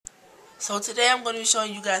So today I'm going to be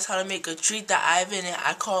showing you guys how to make a treat that I've invented.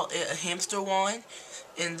 I call it a hamster wand.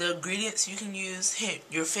 And the ingredients, you can use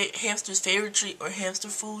your hamster's favorite treat or hamster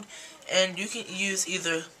food, and you can use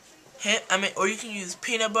either or you can use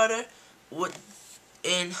peanut butter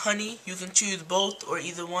and honey. You can choose both or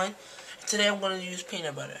either one. Today I'm going to use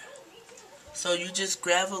peanut butter. So you just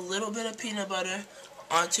grab a little bit of peanut butter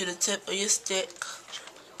onto the tip of your stick.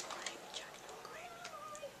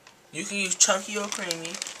 You can use chunky or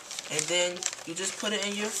creamy, and then you just put it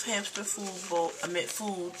in your hamster food bowl,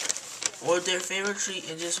 food, or their favorite treat,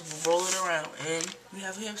 and just roll it around, and you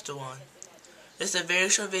have a hamster wand. It's a very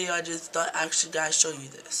short video. I just thought I should guys show you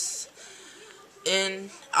this. And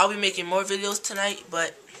I'll be making more videos tonight,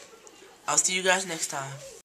 but I'll see you guys next time.